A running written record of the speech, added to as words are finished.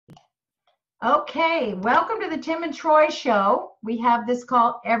Okay, welcome to the Tim and Troy show. We have this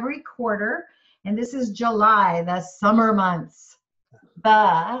call every quarter, and this is July, the summer months.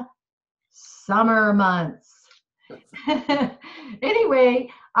 The summer months. Anyway,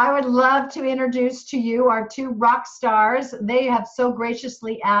 I would love to introduce to you our two rock stars. They have so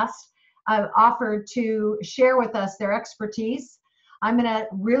graciously offered to share with us their expertise. I'm going to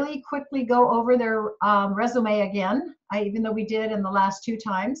really quickly go over their resume again, even though we did in the last two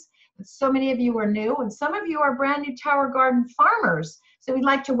times. But so many of you are new, and some of you are brand new Tower Garden farmers. So we'd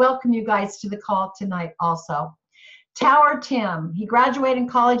like to welcome you guys to the call tonight also. Tower Tim, he graduated in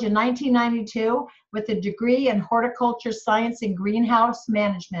college in 1992 with a degree in horticulture science and greenhouse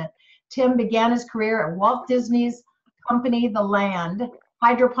management. Tim began his career at Walt Disney's company, The Land,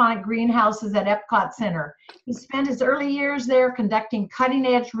 hydroponic greenhouses at Epcot Center. He spent his early years there conducting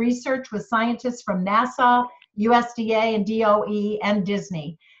cutting-edge research with scientists from NASA, USDA, and DOE, and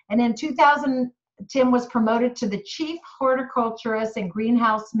Disney. And in 2000, Tim was promoted to the chief horticulturist and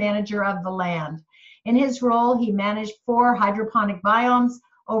greenhouse manager of The Land. In his role, he managed 4 hydroponic biomes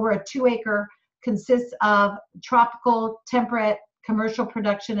over a 2-acre, consists of tropical, temperate, commercial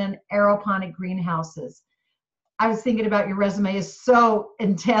production, and aeroponic greenhouses. I was thinking about your resume is so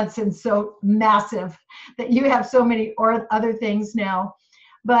intense and so massive that you have so many other things now.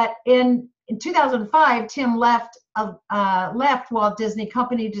 But in 2005, Tim left Walt Disney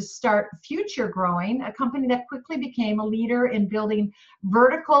Company to start Future Growing, a company that quickly became a leader in building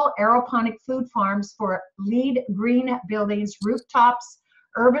vertical aeroponic food farms for LEED green buildings, rooftops,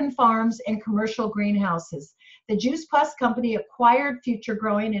 urban farms, and commercial greenhouses. The Juice Plus company acquired Future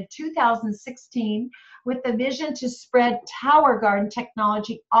Growing in 2016 with the vision to spread Tower Garden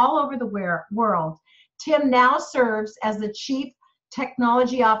technology all over the world. Tim now serves as the Chief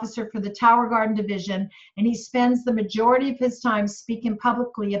Technology Officer for the Tower Garden division, and he spends the majority of his time speaking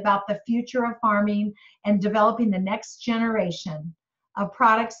publicly about the future of farming and developing the next generation of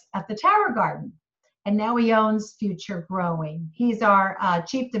products at the Tower Garden. And now he owns Future Growing. He's our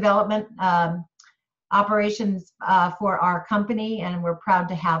Chief Development Operations for our company, and we're proud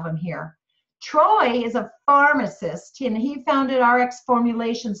to have him here. Troy is a pharmacist, and he founded RX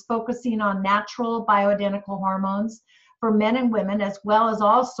Formulations, focusing on natural bioidentical hormones for men and women, as well as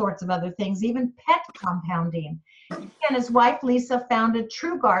all sorts of other things, even pet compounding. He and his wife, Lisa, founded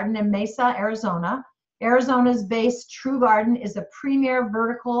True Garden in Mesa, Arizona. Arizona's based True Garden is a premier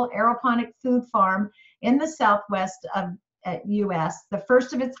vertical aeroponic food farm in the southwest of U.S., the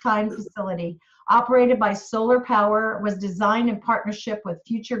first of its kind facility. Operated by solar power, was designed in partnership with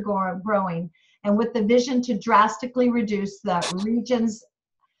Future Growing, and with the vision to drastically reduce the region's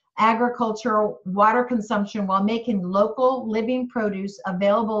agricultural water consumption while making local living produce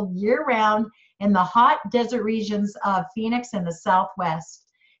available year-round in the hot desert regions of Phoenix and the Southwest.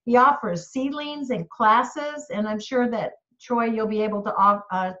 He offers seedlings and classes, and I'm sure that, Troy, you'll be able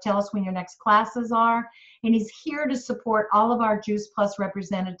to tell us when your next classes are. And he's here to support all of our Juice Plus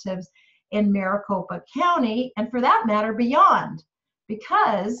representatives in Maricopa County, and for that matter, beyond,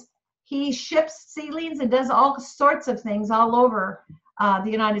 because he ships seedlings and does all sorts of things all over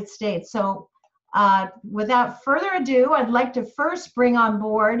the United States. So without further ado, I'd like to first bring on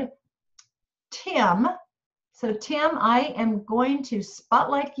board Tim. So Tim, I am going to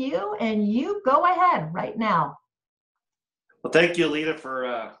spotlight you, and you go ahead right now. Well, thank you, Lita,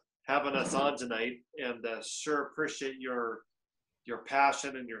 for having us on tonight, and sure appreciate your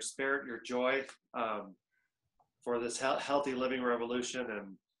passion and your spirit, your joy for this healthy living revolution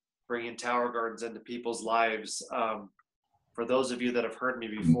and bringing Tower Gardens into people's lives. For those of you that have heard me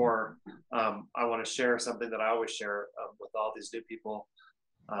before, I want to share something that I always share with all these new people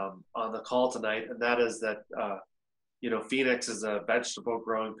on the call tonight, and that is that Phoenix is a vegetable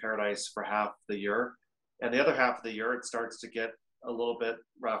growing paradise for half the year, and the other half of the year it starts to get a little bit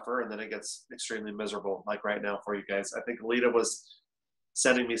rougher, and then it gets extremely miserable, like right now for you guys. I think Lita was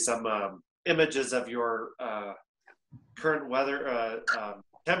sending me some images of your current weather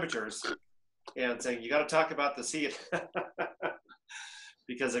temperatures and saying, you got to talk about the heat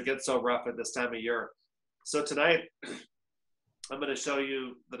because it gets so rough at this time of year. So tonight, I'm going to show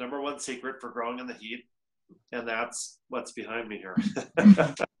you the #1 secret for growing in the heat, and that's what's behind me here.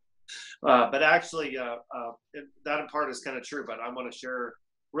 But actually, that in part is kind of true, but I want to share,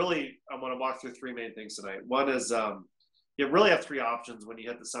 really, I want to walk through 3 main things tonight. One is, you really have 3 options when you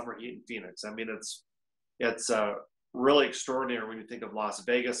hit the summer heat in Phoenix. I mean, it's really extraordinary when you think of Las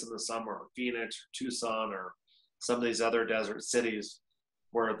Vegas in the summer, or Phoenix, or Tucson, or some of these other desert cities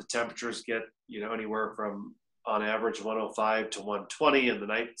where the temperatures get, anywhere from, on average, 105 to 120, and the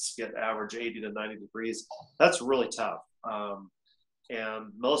nights get average 80 to 90 degrees. That's really tough.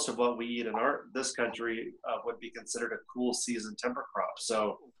 And most of what we eat in this country would be considered a cool season timber crop.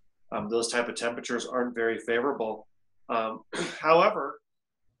 So those type of temperatures aren't very favorable. However,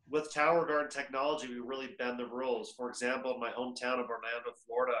 with tower garden technology, we really bend the rules. For example, in my hometown of Orlando,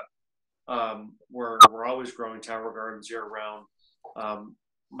 Florida, we're always growing tower gardens year round.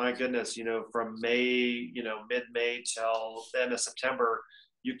 My goodness, from May, mid-May till the end of September,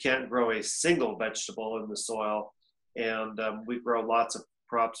 you can't grow a single vegetable in the soil. And we grow lots of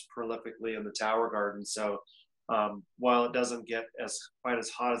crops prolifically in the tower garden. So while it doesn't get quite as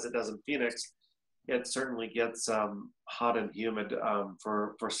hot as it does in Phoenix, it certainly gets hot and humid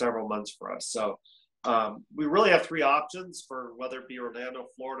for several months for us. So we really have three options for whether it be Orlando,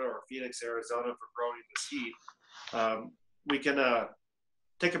 Florida, or Phoenix, Arizona for growing this heat. We can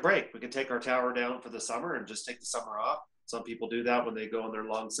take a break. We can take our tower down for the summer and just take the summer off. Some people do that when they go on their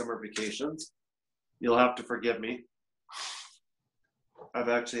long summer vacations. You'll have to forgive me. I've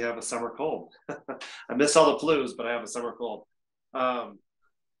actually have a summer cold. I miss all the flus, but I have a summer cold.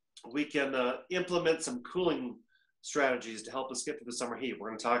 We can implement some cooling strategies to help us get through the summer heat. We're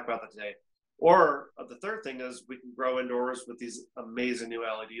going to talk about that today. Or the third thing is we can grow indoors with these amazing new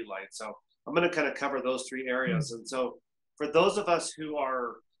LED lights. So I'm going to kind of cover those three areas. And so for those of us who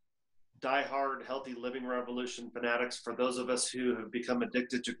are diehard healthy living revolution fanatics, for those of us who have become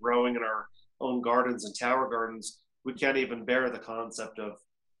addicted to growing in our own gardens and tower gardens, we can't even bear the concept of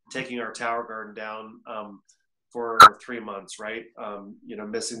taking our tower garden down for 3 months, right?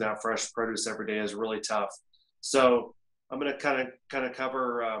 Missing that fresh produce every day is really tough. So I'm going to kind of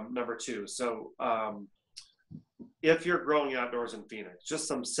cover number two. So if you're growing outdoors in Phoenix, just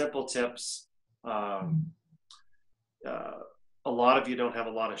some simple tips. A lot of you don't have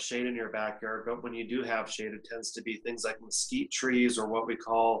a lot of shade in your backyard, but when you do have shade, it tends to be things like mesquite trees or what we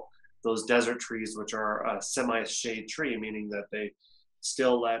call those desert trees, which are a semi-shade tree, meaning that they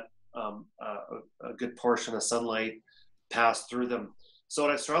still let a good portion of sunlight pass through them. So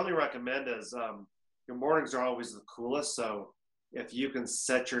what I strongly recommend is your mornings are always the coolest. So if you can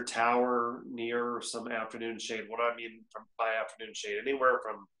set your tower near some afternoon shade, what I mean by afternoon shade, anywhere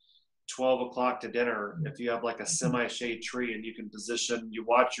from 12 o'clock to dinner, if you have like a semi-shade tree and you can you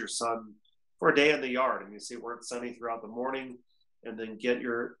watch your sun for a day in the yard and you see where it's sunny throughout the morning, and then get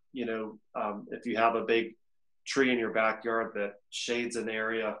your, if you have a big tree in your backyard that shades an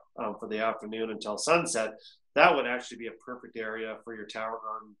area for the afternoon until sunset, that would actually be a perfect area for your tower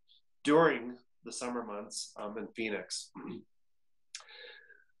garden during the summer months in Phoenix.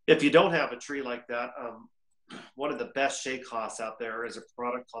 If you don't have a tree like that, one of the best shade cloths out there is a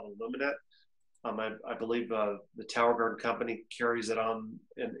product called Illuminate. I believe the Tower Garden Company carries it on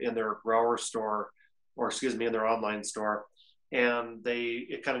in their grower store, or excuse me, in their online store. And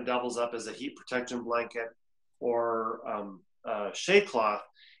it kind of doubles up as a heat protection blanket or shade cloth.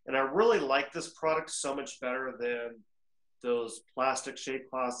 And I really like this product so much better than those plastic shade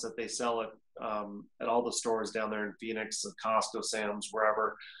cloths that they sell at all the stores down there in Phoenix, Costco, Sam's,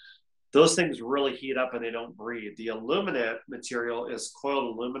 wherever. Those things really heat up and they don't breathe. The Illuminate material is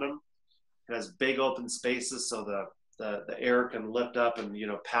coiled aluminum. It has big open spaces so the air can lift up and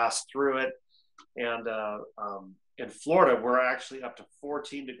pass through it. And in Florida, we're actually up to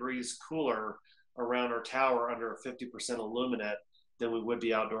 14 degrees cooler around our tower under a 50% Illuminate than we would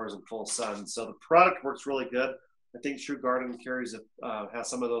be outdoors in full sun. So the product works really good. I think True Garden has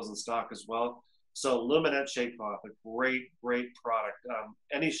some of those in stock as well. So Illuminate shade cloth, a great product.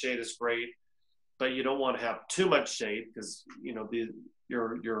 Any shade is great, but you don't want to have too much shade because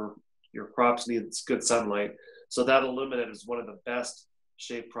your crops need good sunlight. So that Illuminate is one of the best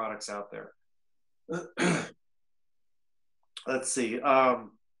shade products out there. Let's see.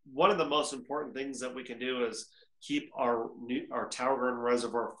 One of the most important things that we can do is keep our tower garden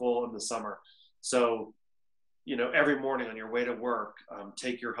reservoir full in the summer. So every morning on your way to work,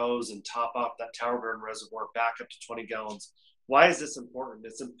 take your hose and top off that tower garden reservoir back up to 20 gallons. Why is this important?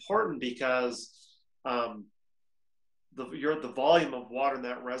 It's important because the volume of water in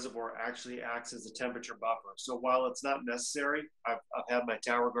that reservoir actually acts as a temperature buffer. So while it's not necessary, I've had my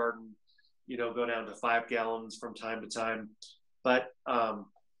tower garden, go down to 5 gallons from time to time. But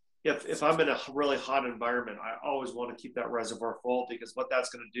if I'm in a really hot environment, I always want to keep that reservoir full, because what that's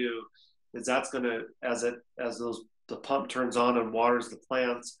going to do is that's going to, as the pump turns on and waters the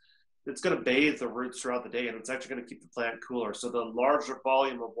plants, it's going to bathe the roots throughout the day, and it's actually going to keep the plant cooler. So the larger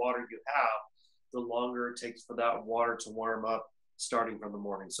volume of water you have, the longer it takes for that water to warm up starting from the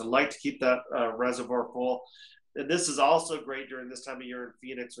morning. So I like to keep that reservoir full. And this is also great during this time of year in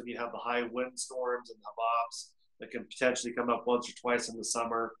Phoenix when you have the high wind storms and the bops that can potentially come up once or twice in the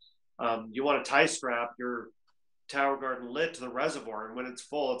summer. You want to tie strap your tower garden lid to the reservoir, and when it's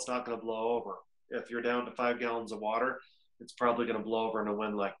full, it's not going to blow over. If you're down to 5 gallons of water, it's probably going to blow over in a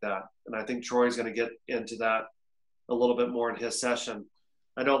wind like that. And I think Troy's going to get into that a little bit more in his session.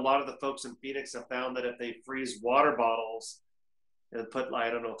 I know a lot of the folks in Phoenix have found that if they freeze water bottles and put, I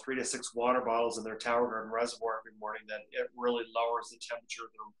don't know, 3 to 6 water bottles in their tower garden reservoir every morning, that it really lowers the temperature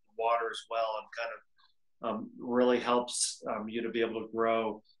of the water as well, and kind of really helps you to be able to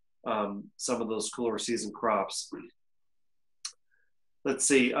grow some of those cooler season crops. Let's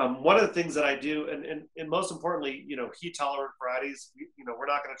see. One of the things that I do, and most importantly, heat tolerant varieties, we're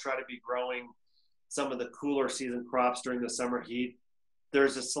not going to try to be growing some of the cooler season crops during the summer heat.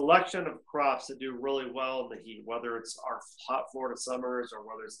 There's a selection of crops that do really well in the heat, whether it's our hot Florida summers or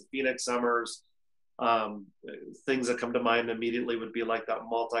whether it's the Phoenix summers. Things that come to mind immediately would be like that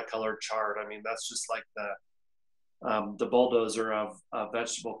multicolored chard. I mean, that's just like the bulldozer of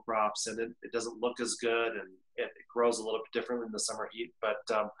vegetable crops, and it doesn't look as good, and it grows a little bit differently in the summer heat. But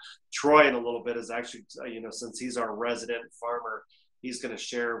Troy in a little bit is actually, since he's our resident farmer, he's going to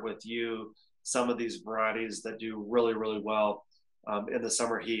share with you some of these varieties that do really, really well in the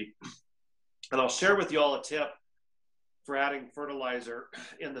summer heat. And I'll share with you all a tip for adding fertilizer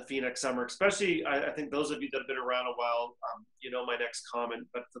in the Phoenix summer, especially I think those of you that have been around a while, my next comment,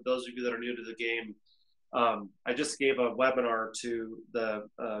 but for those of you that are new to the game, I just gave a webinar to the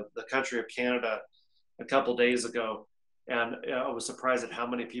country of Canada a couple days ago, and I was surprised at how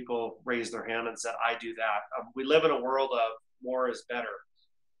many people raised their hand and said, I do that. We live in a world of more is better.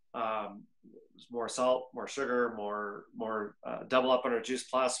 More salt, more sugar, more double up on our juice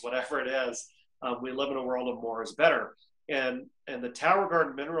plus, whatever it is. We live in a world of more is better. And the Tower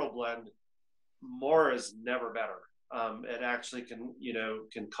Garden Mineral Blend, more is never better. It actually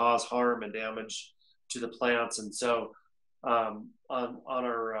can cause harm and damage to the plants. And so on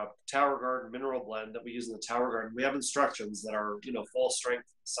our Tower Garden Mineral Blend that we use in the Tower Garden, we have instructions that are full strength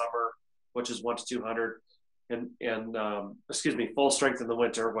in the summer, which is 1 to 200, and full strength in the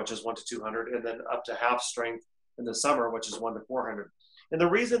winter, which is 1 to 200, and then up to half strength in the summer, which is 1 to 400. And the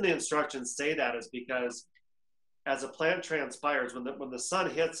reason the instructions say that is because as a plant transpires, when the sun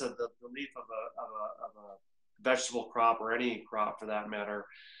hits the leaf of a vegetable crop, or any crop for that matter,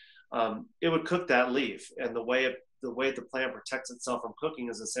 it would cook that leaf. And the way the plant protects itself from cooking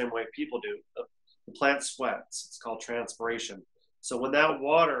is the same way people do. The plant sweats. It's called transpiration. So when that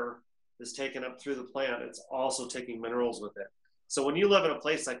water is taken up through the plant, it's also taking minerals with it. So when you live in a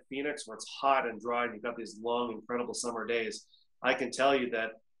place like Phoenix where it's hot and dry and you've got these long, incredible summer days, I can tell you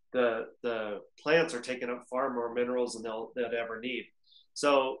that the plants are taking up far more minerals than they'll ever need.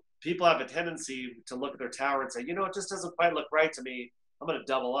 So people have a tendency to look at their tower and say, it just doesn't quite look right to me. I'm going to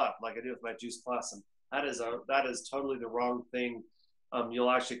double up like I do with my Juice Plus. And that is totally the wrong thing. You'll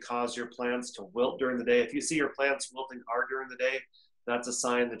actually cause your plants to wilt during the day. If you see your plants wilting hard during the day, that's a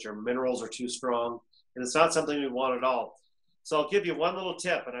sign that your minerals are too strong, and it's not something we want at all. So I'll give you one little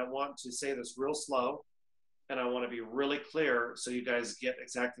tip, and I want to say this real slow, and I want to be really clear so you guys get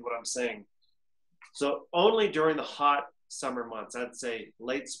exactly what I'm saying. So only during the hot summer months, I'd say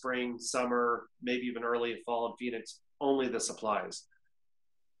late spring, summer, maybe even early fall in Phoenix, only this applies.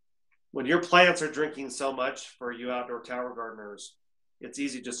 When your plants are drinking so much, for you outdoor tower gardeners, it's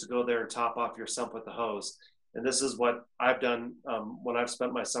easy just to go there and top off your sump with the hose. And this is what I've done when I've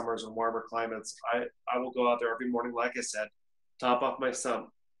spent my summers in warmer climates. I will go out there every morning, like I said, top off my sump,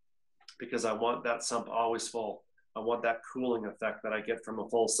 because I want that sump always full. I want that cooling effect that I get from a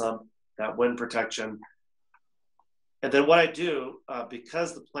full sump, that wind protection. And then what I do,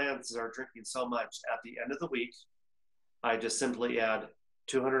 because the plants are drinking so much, at the end of the week, I just simply add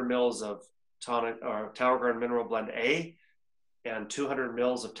 200 mils of tonic or Tower Garden Mineral Blend A and 200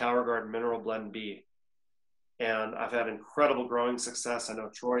 mils of Tower Garden Mineral Blend B. And I've had incredible growing success. I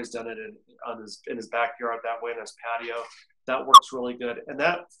know Troy's done it in his backyard that way, in his patio. That works really good. And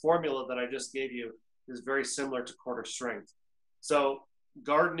that formula that I just gave you is very similar to quarter strength. So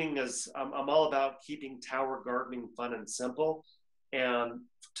gardening is, I'm all about keeping tower gardening fun and simple. And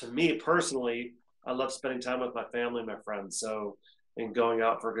to me personally, I love spending time with my family and my friends. And going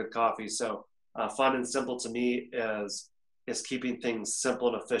out for a good coffee. So fun and simple to me is keeping things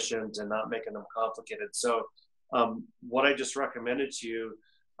simple and efficient and not making them complicated. So what I just recommended to you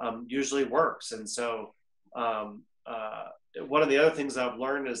usually works. And so one of the other things I've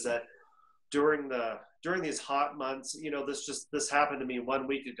learned is that during these hot months, this happened to me 1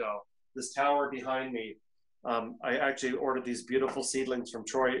 week ago. This tower behind me, I actually ordered these beautiful seedlings from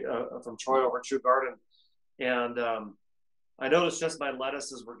Troy over at True Garden, and I noticed just my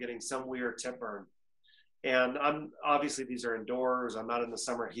lettuces were getting some weird tip burn. And obviously these are indoors. I'm not in the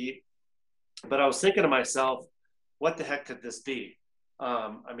summer heat, but I was thinking to myself, what the heck could this be?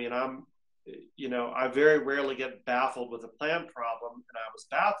 I mean, I very rarely get baffled with a plant problem, and I was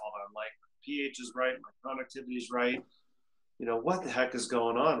baffled. I'm like, pH is right, my conductivity is right. What the heck is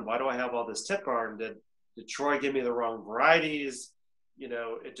going on? Why do I have all this tip burn? Did Troy give me the wrong varieties?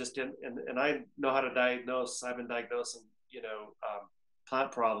 It just didn't. And I know how to diagnose. I've been diagnosing,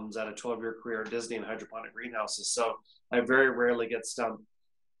 plant problems at a 12-year career at Disney and hydroponic greenhouses. So I very rarely get stumped.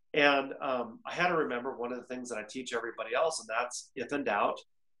 And I had to remember one of the things that I teach everybody else, and that's, if in doubt,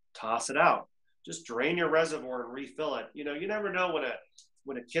 toss it out. Just drain your reservoir and refill it. You never know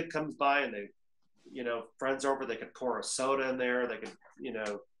when a kid comes by and they, friends over, they could pour a soda in there. They could,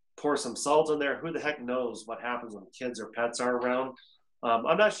 pour some salt in there. Who the heck knows what happens when kids or pets are around?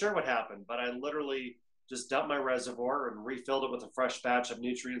 I'm not sure what happened, but I literally just dumped my reservoir and refilled it with a fresh batch of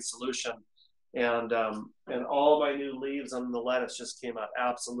nutrient solution. And all my new leaves on the lettuce just came out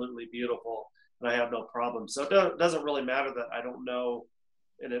absolutely beautiful, and I have no problem. So it doesn't really matter that I don't know.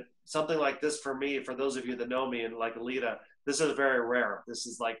 And something like this for me, for those of you that know me and like Alita, this is very rare. This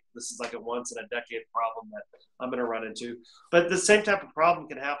is like a once in a decade problem that I'm going to run into. But the same type of problem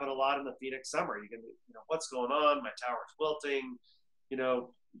can happen a lot in the Phoenix summer. You can, what's going on? My tower's wilting.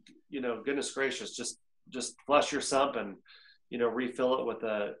 Goodness gracious, just flush your sump and refill it with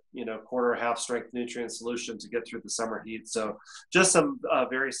a quarter half strength nutrient solution to get through the summer heat. So just some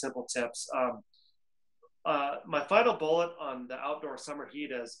very simple tips. My final bullet on the outdoor summer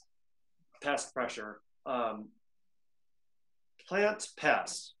heat is pest pressure. Plant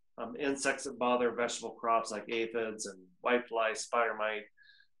pests, insects that bother vegetable crops like aphids and whitefly, spider mite,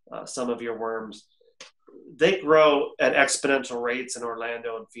 some of your worms. They grow at exponential rates in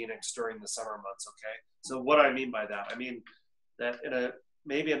Orlando and Phoenix during the summer months. Okay, so what do I mean by that? I mean that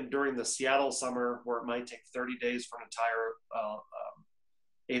during the Seattle summer, where it might take 30 days for an entire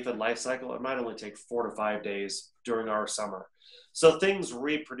aphid life cycle, it might only take 4 to 5 days during our summer. So things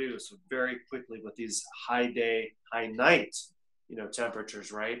reproduce very quickly with these high day, high night,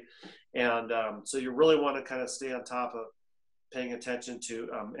 temperatures, right? And so you really want to kind of stay on top of paying attention to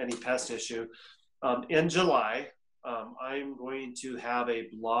any pest issue. In July, I'm going to have a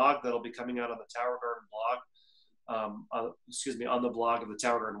blog that'll be coming out on the Tower Garden blog. On the blog of the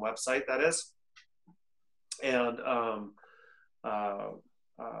Tower Garden website, that is. And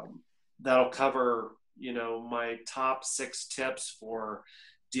that'll cover, my top 6 tips for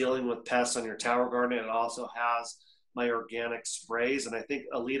dealing with pests on your tower garden. And it also has my organic sprays. And I think,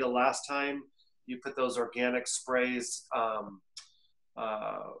 Alita, last time you put those organic sprays up,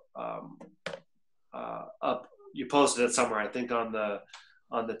 you posted it somewhere, I think on the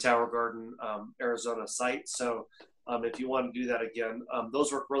Tower Garden Arizona site. So if you want to do that again,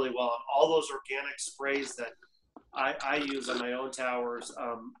 those work really well. And all those organic sprays that I use on my own towers,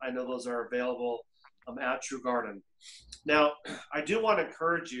 I know those are available at True Garden. Now, I do want to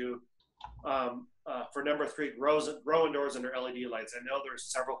encourage you for number 3, grow indoors under LED lights. I know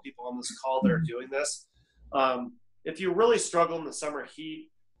there's several people on this call that are doing this. If you really struggle in the summer heat,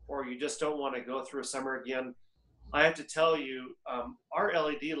 or you just don't want to go through a summer again, I have to tell you, our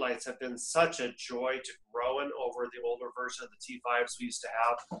LED lights have been such a joy to grow in over the older version of the T5s we used to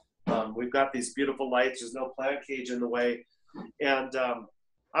have. We've got these beautiful lights. There's no plant cage in the way. And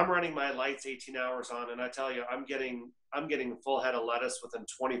I'm running my lights 18 hours on, and I tell you, I'm getting a full head of lettuce within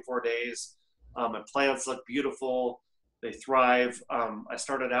 24 days. My plants look beautiful. They thrive. I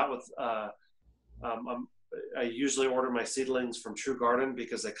started out with, I usually order my seedlings from True Garden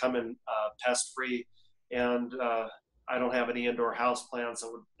because they come in pest-free, and I don't have any indoor house plants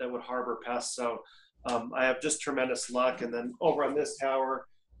that would harbor pests. So I have just tremendous luck. And then over on this tower,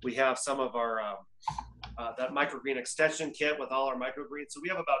 we have some of our that microgreen extension kit with all our microgreens. So we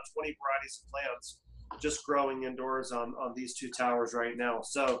have about 20 varieties of plants just growing indoors on these 2 towers right now.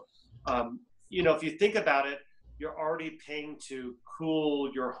 So, if you think about it, you're already paying to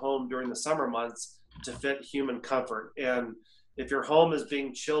cool your home during the summer months to fit human comfort. And if your home is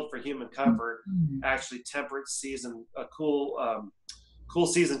being chilled for human comfort, actually temperate season, cool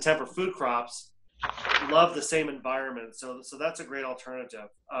season temperate food crops love the same environment. So that's a great alternative.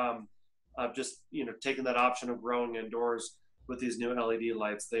 Of just taking that option of growing indoors with these new LED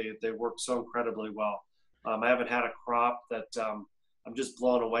lights. They work so incredibly well. I haven't had a crop that I'm just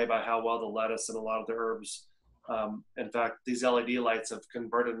blown away by how well the lettuce and a lot of the herbs. In fact, these LED lights have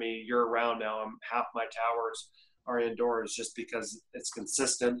converted me year round now. Half my towers are indoors just because it's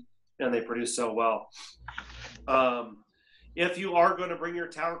consistent and they produce so well. If you are going to bring your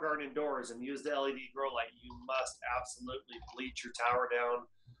tower garden indoors and use the LED grow light, you must absolutely bleach your tower down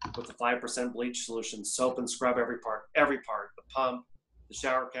with the 5% bleach solution. Soap and scrub every part, the pump, the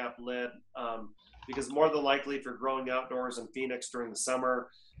shower cap lid, because more than likely if you're growing outdoors in Phoenix during the summer,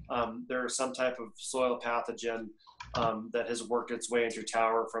 there's some type of soil pathogen that has worked its way into your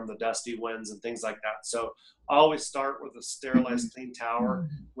tower from the dusty winds and things like that. So always start with a sterilized, clean tower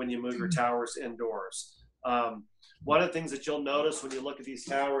when you move your towers indoors. One of the things that you'll notice when you look at these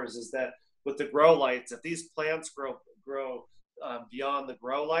towers is that with the grow lights, if these plants grow beyond the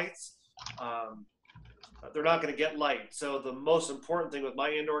grow lights, they're not going to get light. So the most important thing with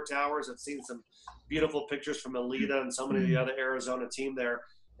my indoor towers, I've seen some beautiful pictures from Alita and so many of the other Arizona team there,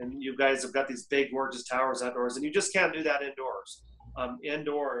 and you guys have got these big, gorgeous towers outdoors, and you just can't do that indoors.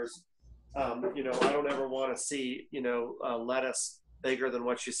 Indoors, you know, I don't ever want to see, you know, lettuce bigger than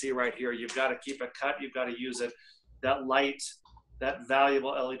what you see right here. You've got to keep it cut. You've got to use it. That light, that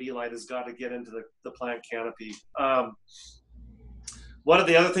valuable LED light has got to get into the plant canopy. One of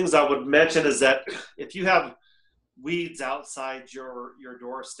the other things I would mention is that if you have weeds outside your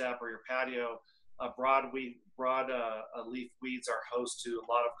doorstep or your patio, broad leaf weeds are host to a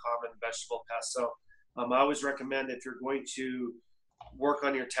lot of common vegetable pests. So I always recommend if you're going to work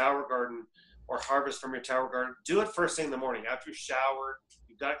on your tower garden or harvest from your tower garden, do it first thing in the morning after you showered,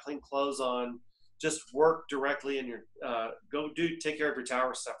 you've got clean clothes on. Just work directly in your take care of your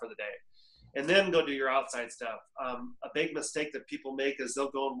tower stuff for the day, and then go do your outside stuff. A big mistake that people make is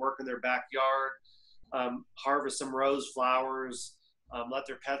they'll go and work in their backyard, harvest some rose flowers, let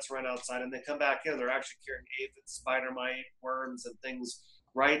their pets run outside, and they come back in. They're actually carrying aphids, spider mite, worms, and things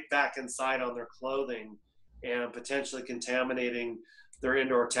right back inside on their clothing and potentially contaminating their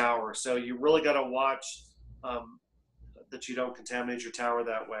indoor tower. So you really got to watch that you don't contaminate your tower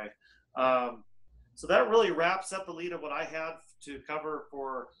that way. So that really wraps up, Alita, what I had to cover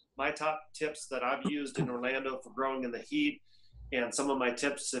for my top tips that I've used in Orlando for growing in the heat, and some of my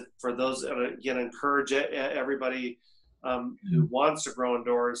tips for those, again, encourage everybody who wants to grow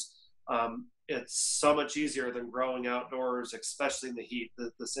indoors. It's so much easier than growing outdoors, especially in the heat.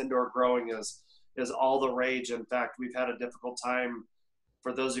 This indoor growing is all the rage. In fact, we've had a difficult time,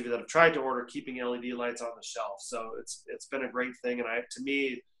 for those of you that have tried to order, keeping LED lights on the shelf. So it's been a great thing. And to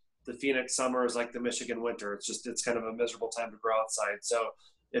me, the Phoenix summer is like the Michigan winter. It's kind of a miserable time to grow outside. So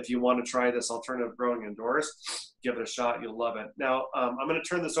if you want to try this alternative growing indoors, give it a shot. You'll love it. Now, I'm going to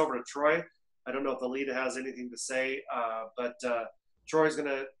turn this over to Troy. I don't know if Alita has anything to say, but Troy's going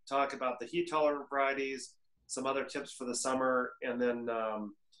to talk about the heat tolerant varieties, some other tips for the summer, and then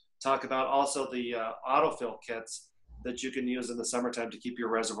talk about also the autofill kits that you can use in the summertime to keep your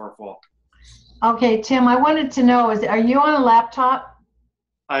reservoir full. Okay, Tim, I wanted to know, are you on a laptop?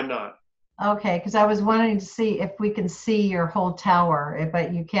 I'm not. Okay, because I was wanting to see if we can see your whole tower,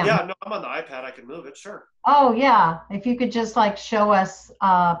 but you can't. Yeah, no, I'm on the iPad. I can move it, sure. Oh, yeah. If you could just like show us,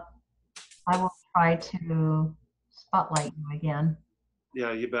 I will try to spotlight you again.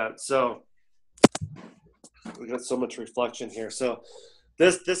 Yeah, you bet. So we got so much reflection here. So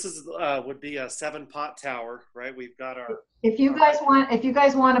this is would be a 7-pot tower, right? We've got our. If you guys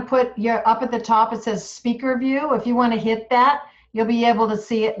want to put your up at the top, it says speaker view. If you want to hit that, you'll be able to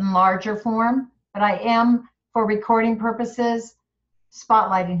see it in larger form. But I am, for recording purposes,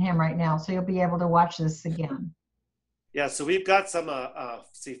 spotlighting him right now, so you'll be able to watch this again. Yeah, so we've got some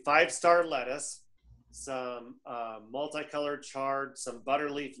 5-star lettuce, some multicolored chard, some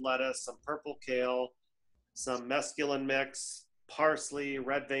butterleaf lettuce, some purple kale, some mesclun mix, parsley,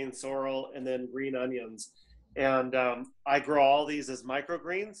 red vein sorrel, and then green onions. And I grow all these as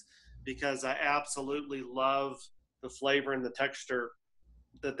microgreens because I absolutely love the flavor and the texture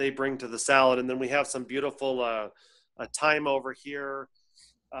that they bring to the salad. And then we have some beautiful thyme over here,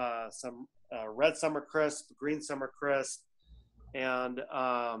 some red summer crisp, green summer crisp, and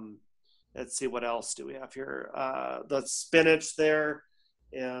let's see, what else do we have here? The spinach there,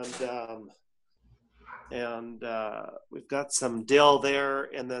 and we've got some dill there,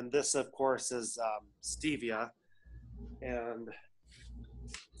 and then this, of course, is stevia. And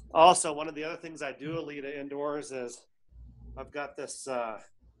also, one of the other things I do, Alita, indoors is I've got this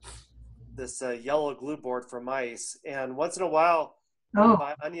yellow glue board for mice, and once in a while, when you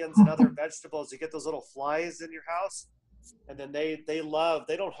buy onions and other vegetables, you get those little flies in your house, and then they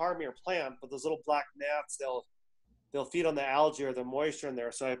don't harm your plant, but those little black gnats, they'll feed on the algae or the moisture in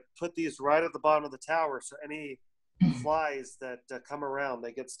there. So I put these right at the bottom of the tower, so any flies that come around,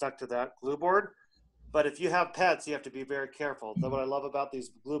 they get stuck to that glue board. But if you have pets, you have to be very careful. What I love about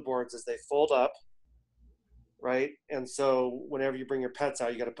these glue boards is they fold up, right? And so whenever you bring your pets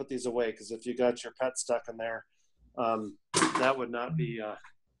out, you got to put these away, because if you got your pet stuck in there, that would not be a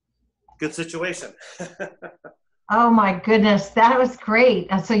good situation. Oh my goodness, that was great.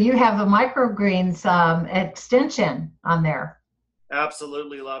 So you have a microgreens extension on there.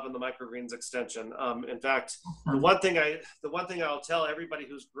 absolutely loving the microgreens extension. In fact, the Awesome. one thing I'll tell everybody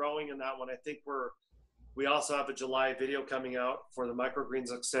who's growing in that one, I think we also have a July video coming out for the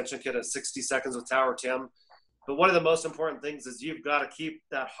microgreens extension kit at 60 seconds with Tower Tim. But one of the most important things is you've got to keep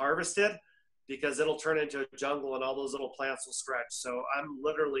that harvested, because it'll turn into a jungle and all those little plants will stretch. So I'm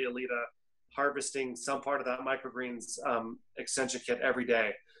literally, Alita, harvesting some part of that microgreens extension kit every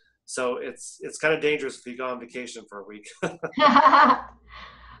day. So it's kind of dangerous if you go on vacation for a week.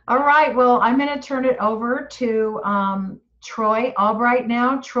 All right. Well, I'm going to turn it over to Troy Albright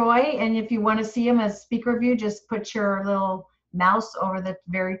now. Troy, and if you want to see him as speaker view, just put your little mouse over the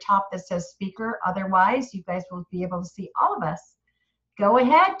very top that says speaker. Otherwise, you guys will be able to see all of us. Go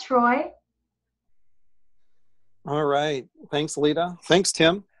ahead, Troy. All right. Thanks, Lita. Thanks,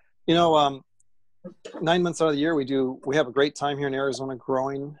 Tim. 9 months out of the year, we have a great time here in Arizona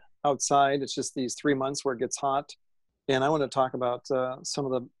growing outside. It's just these 3 months where it gets hot. And I want to talk about some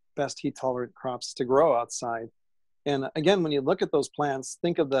of the best heat tolerant crops to grow outside. And again, when you look at those plants,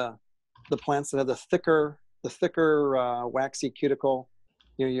 think of the plants that have the thicker waxy cuticle,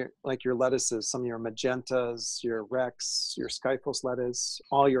 like your lettuces, some of your magentas, your Rex, your Skyphos lettuce,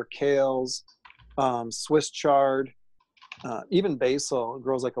 all your kales, Swiss chard, even basil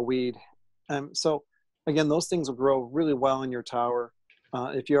grows like a weed. So again, those things will grow really well in your tower.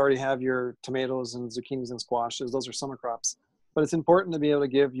 If you already have your tomatoes and zucchinis and squashes, those are summer crops. But it's important to be able to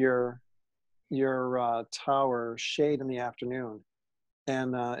give your tower shade in the afternoon.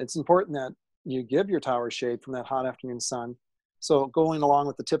 And it's important that you give your tower shade from that hot afternoon sun. So going along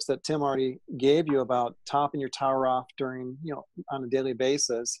with the tips that Tim already gave you about topping your tower off during, on a daily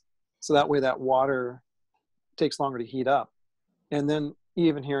basis, so that way that water takes longer to heat up. And then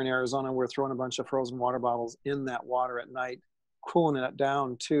even here in Arizona, we're throwing a bunch of frozen water bottles in that water at night, cooling it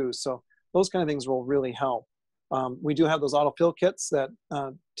down too. So those kind of things will really help. We do have those autofill kits that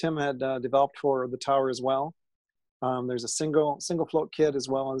Tim had developed for the tower as well. There's a single float kit as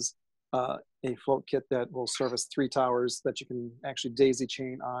well as a float kit that will service 3 towers that you can actually daisy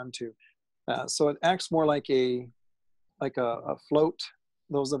chain onto. So it acts more like a float.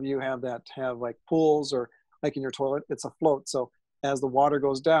 Those of you have like pools or like in your toilet, it's a float. So as the water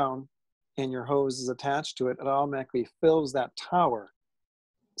goes down and your hose is attached to it, it automatically fills that tower.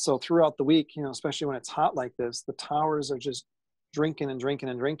 So throughout the week, especially when it's hot like this, the towers are just drinking and drinking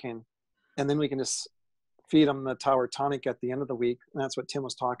and drinking. And then we can just feed them the tower tonic at the end of the week. And that's what Tim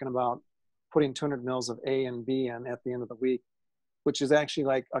was talking about, putting 200 mils of A and B in at the end of the week, which is actually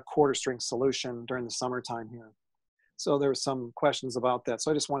like a quarter strength solution during the summertime here. So there were some questions about that. So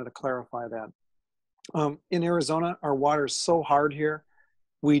I just wanted to clarify that. In Arizona, our water is so hard here.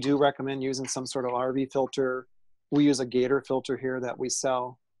 We do recommend using some sort of RV filter. We use a Gator filter here that we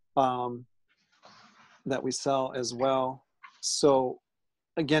sell as well. So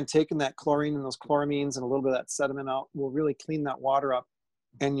again, taking that chlorine and those chloramines and a little bit of that sediment out will really clean that water up,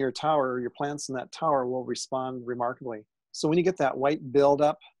 and your plants in that tower will respond remarkably. So when you get that white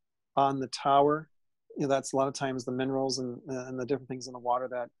buildup on the tower, that's a lot of times the minerals and the different things in the water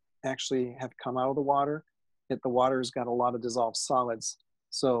that actually have come out of the water. The water's got a lot of dissolved solids.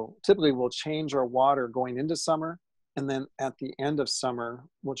 So typically we'll change our water going into summer, and then at the end of summer,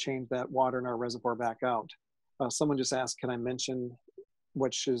 we'll change that water in our reservoir back out. Someone just asked, can I mention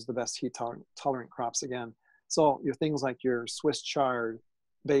which is the best heat tolerant crops again? So your things like your Swiss chard,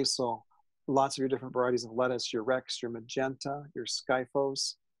 basil, lots of your different varieties of lettuce, your Rex, your magenta, your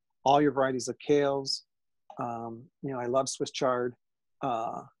Skyphos, all your varieties of kales. I love Swiss chard,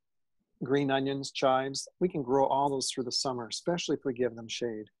 green onions, chives. We can grow all those through the summer, especially if we give them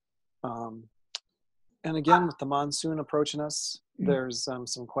shade. And again, with the monsoon approaching us, there's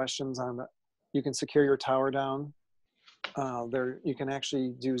some questions on that. You can secure your tower down. You can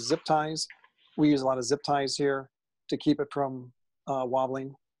actually do zip ties. We use a lot of zip ties here to keep it from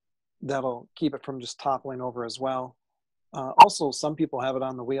wobbling. That'll keep it from just toppling over as well. Also, some people have it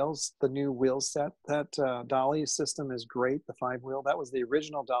on the wheels. The new wheel set, that dolly system is great, the 5-wheel. That was the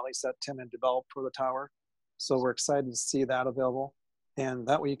original dolly set Tim had developed for the tower. So we're excited to see that available. And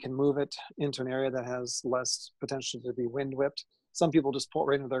that way you can move it into an area that has less potential to be wind whipped. Some people just pull it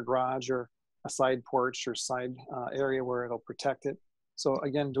right into their garage or a side porch or side area where it'll protect it. So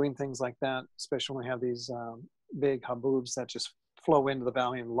again, doing things like that, especially when we have these big haboobs that just flow into the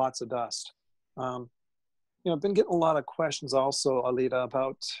valley and lots of dust. I've been getting a lot of questions also, Alita,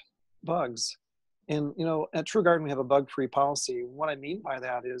 about bugs. And, at True Garden, we have a bug-free policy. What I mean by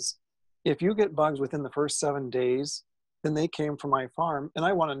that is if you get bugs within the first 7 days, then they came from my farm, and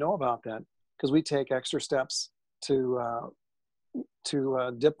I want to know about that because we take extra steps to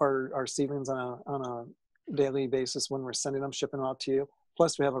dip our seedlings on a daily basis when we're sending them, shipping them out to you.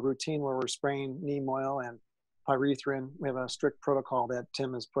 Plus, we have a routine where we're spraying neem oil and pyrethrin. We have a strict protocol that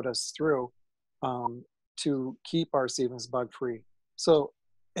Tim has put us through to keep our seedlings bug-free. So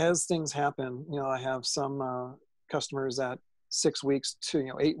as things happen, I have some customers that 6 weeks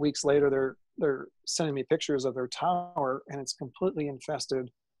to 8 weeks later, they're sending me pictures of their tower and it's completely infested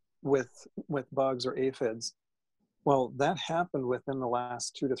with bugs or aphids. Well, that happened within the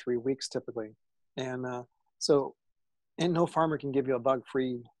last 2 to 3 weeks typically. And no farmer can give you a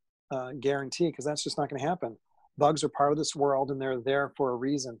bug-free guarantee, because that's just not going to happen. Bugs are part of this world and they're there for a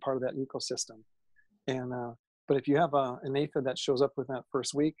reason, part of that ecosystem. And but if you have an aphid that shows up within that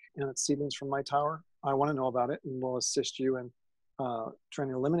first week and it's seedlings from my tower, I want to know about it and we'll assist you in trying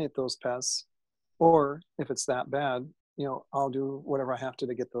to eliminate those pests. Or if it's that bad, I'll do whatever I have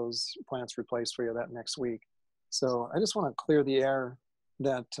to get those plants replaced for you that next week. So I just want to clear the air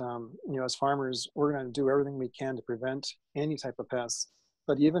that, as farmers, we're going to do everything we can to prevent any type of pests.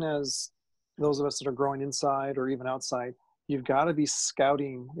 But even as those of us that are growing inside or even outside, you've got to be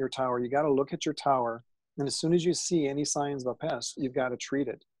scouting your tower. You got to look at your tower. And as soon as you see any signs of a pest, you've got to treat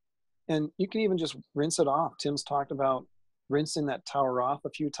it. And you can even just rinse it off. Tim's talked about rinsing that tower off a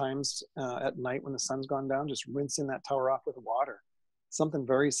few times at night when the sun's gone down, just rinsing that tower off with water. Something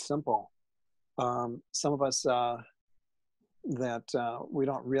very simple. Some of us we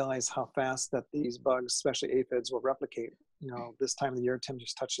don't realize how fast that these bugs, especially aphids, will replicate. This time of the year, Tim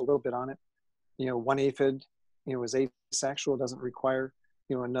just touched a little bit on it. One aphid, is asexual, doesn't require,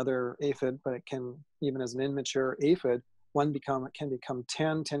 another aphid, but it can, even as an immature aphid, can become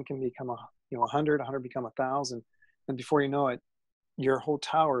 10 can become 100, 100 become 1,000. And before you know it, your whole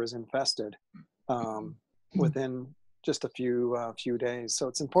tower is infested within just a few days. So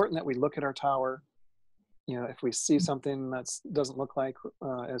it's important that we look at our tower. If we see something that doesn't look like,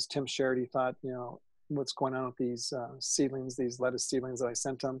 as Tim shared, he thought, what's going on with these seedlings, these lettuce seedlings that I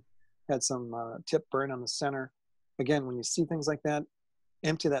sent him, had some tip burn on the center. Again, when you see things like that,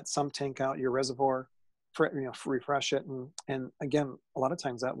 empty that sump tank out, your reservoir, refresh it. And again, a lot of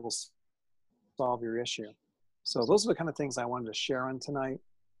times that will solve your issue. So those are the kind of things I wanted to share on tonight.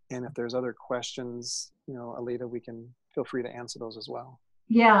 And if there's other questions, Alita, we can feel free to answer those as well.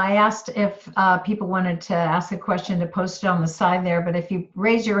 Yeah, I asked if people wanted to ask a question to post it on the side there, but if you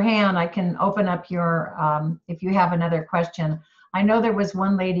raise your hand, I can open up your, if you have another question. I know there was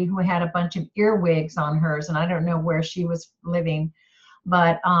one lady who had a bunch of earwigs on hers, and I don't know where she was living,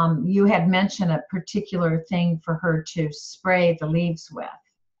 but you had mentioned a particular thing for her to spray the leaves with.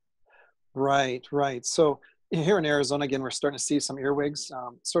 Right. So here in Arizona, again, we're starting to see some earwigs.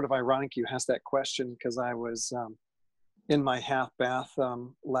 Sort of ironic you asked that question, because I was in my half bath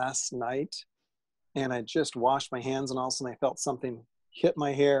last night, and I just washed my hands, and all of a sudden I felt something hit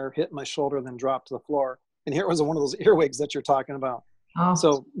my hair, hit my shoulder, and then drop to the floor. And here was one of those earwigs that you're talking about. Oh.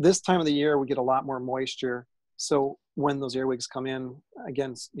 So this time of the year, we get a lot more moisture. So when those earwigs come in,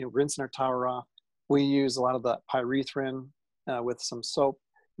 again, rinsing our tower off, we use a lot of the pyrethrin with some soap.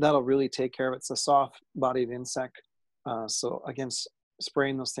 That'll really take care of it. It's a soft-bodied insect. So again,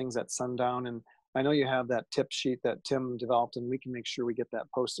 spraying those things at sundown. And I know you have that tip sheet that Tim developed, and we can make sure we get that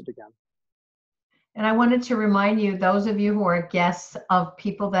posted again. And I wanted to remind you, those of you who are guests of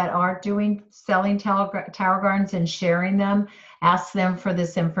people that are selling tower gardens and sharing them, ask them for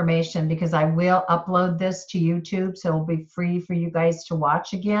this information, because I will upload this to YouTube, so it'll be free for you guys to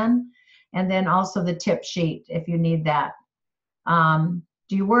watch again. And then also the tip sheet if you need that.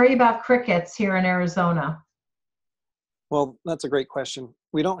 Do you worry about crickets here in Arizona? Well, that's a great question.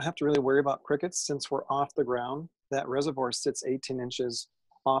 We don't have to really worry about crickets since we're off the ground. That reservoir sits 18 inches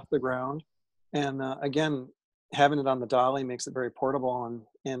off the ground. And again, having it on the dolly makes it very portable,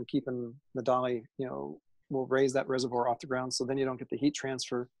 and keeping the dolly, will raise that reservoir off the ground. So then you don't get the heat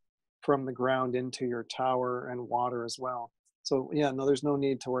transfer from the ground into your tower and water as well. So yeah, no, there's no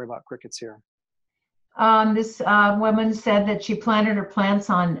need to worry about crickets here. This woman said that she planted her plants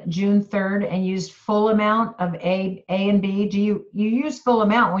on June 3rd and used full amount of A and B. Do you use full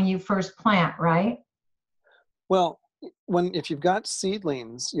amount when you first plant, right? Well, if you've got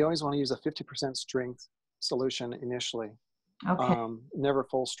seedlings, you always want to use a 50% strength solution initially. Okay. Never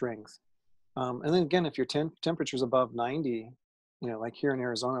full strength. And then again, if your temperature is above 90, like here in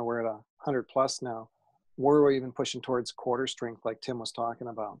Arizona, we're at 100 plus now. We're even pushing towards quarter strength, like Tim was talking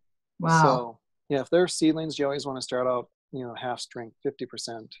about. Wow. So yeah, if they're seedlings, you always want to start out, half strength,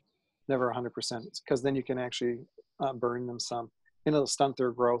 50%, never 100%, because then you can actually burn them some. It'll stunt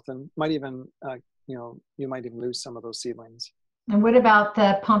their growth, and might even, you might even lose some of those seedlings. And what about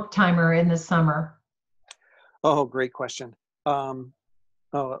the pump timer in the summer? Oh, great question.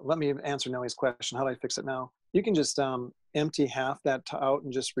 Oh, let me answer Nellie's question. How do I fix it now? You can just empty half that out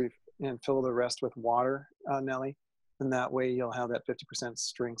and just and fill the rest with water, Nellie. And that way you'll have that 50%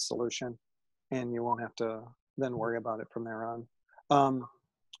 strength solution, and you won't have to then worry about it from there on.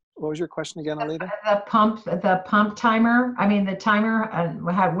 What was your question again, Alita? The pump timer. I mean, the timer.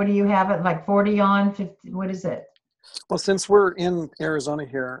 What do you have it like 40 on? 50, what is it? Well, since we're in Arizona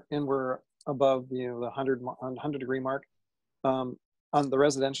here and we're above the 100 degree mark, on the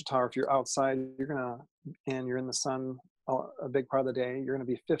residential tower, if you're outside, and you're in the sun a big part of the day, you're gonna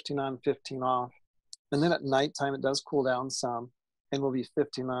be 15 on, 15 off. And then at nighttime, it does cool down some, and we'll be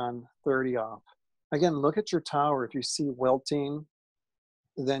 15 on, 30 off. Again, look at your tower. If you see wilting,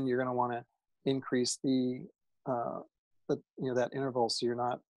 then you're gonna wanna increase that interval so you're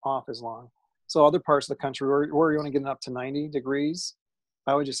not off as long. So other parts of the country where you're only getting up to 90 degrees,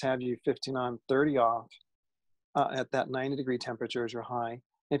 I would just have you 15 on, 30 off. At that 90 degree temperature as your high.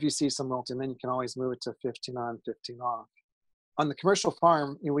 If you see some wilting, then you can always move it to 15 on, 15 off. On the commercial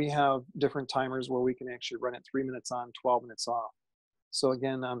farm, we have different timers where we can actually run it 3 minutes on, 12 minutes off. So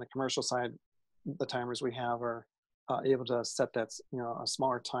again, on the commercial side, the timers we have are able to set that, a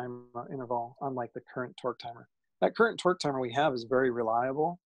smaller time interval, unlike the current torque timer. That current torque timer we have is very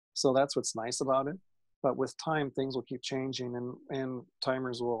reliable, so that's what's nice about it. But with time, things will keep changing, and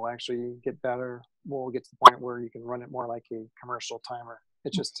timers will actually get better. We'll get to the point where you can run it more like a commercial timer.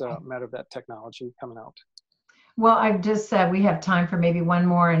 It's just a matter of that technology coming out. Well, I've just said we have time for maybe one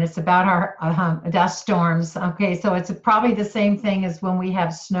more, and it's about our dust storms. Okay, so it's probably the same thing as when we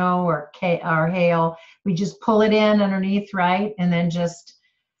have snow or hail. We just pull it in underneath, right? And then just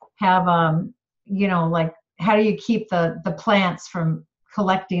have, like, how do you keep the plants from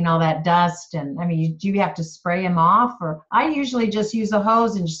collecting all that dust? And I mean, do you have to spray them off? Or I usually just use a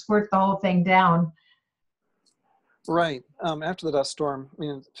hose and just squirt the whole thing down. Right. After the dust storm,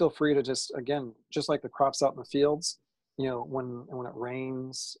 feel free to just like the crops out in the fields, when it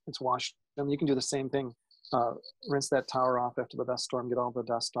rains, it's washed. And you can do the same thing. Rinse that tower off after the dust storm, get all the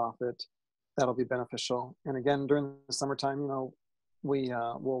dust off it. That'll be beneficial. And again, during the summertime,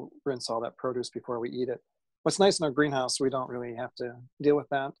 we'll rinse all that produce before we eat it. What's nice in our greenhouse, we don't really have to deal with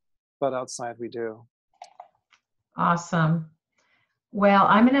that, but outside we do. Awesome. Well,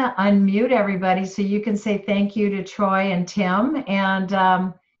 I'm going to unmute everybody so you can say thank you to Troy and Tim. And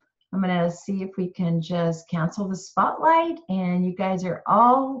I'm going to see if we can just cancel the spotlight. And you guys are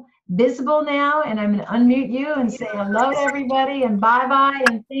all visible now. And I'm going to unmute you and say hello to everybody and bye-bye.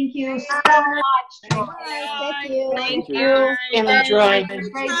 And thank you so much, Troy. Thank you. Thank you, Tim and Troy.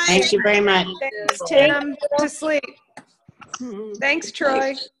 Thank you very much. Thanks, Tim. To sleep. Thanks,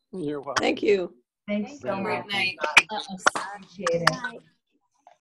 Troy. You're welcome. Thank you. Thanks so much. Good night. Appreciate it.